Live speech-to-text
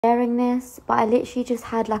sharing this, but I literally just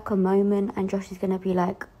had like a moment, and Josh is gonna be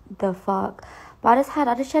like, the fuck. But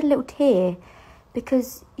I just shed a little tear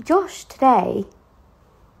because Josh today,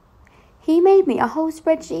 he made me a whole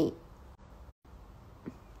spreadsheet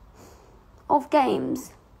of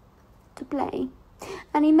games to play,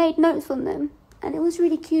 and he made notes on them, and it was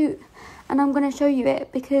really cute, and I'm gonna show you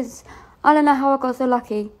it because I don't know how I got so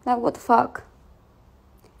lucky. Like, what the fuck?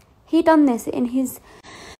 He done this in his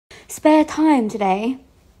spare time today,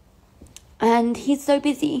 and he's so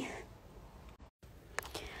busy.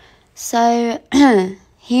 So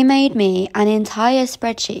he made me an entire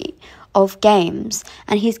spreadsheet of games,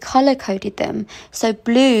 and he's color coded them. So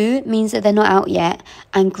blue means that they're not out yet,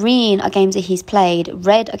 and green are games that he's played,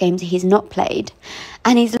 red are games that he's not played,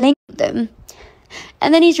 and he's linked them,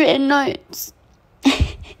 and then he's written notes.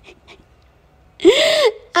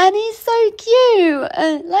 And he's so cute.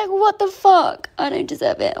 Like, what the fuck? I don't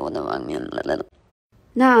deserve it. What the fuck?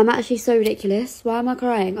 Nah, I'm actually so ridiculous. Why am I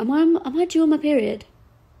crying? Am I due on my period?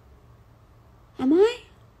 Am I?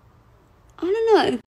 I don't know.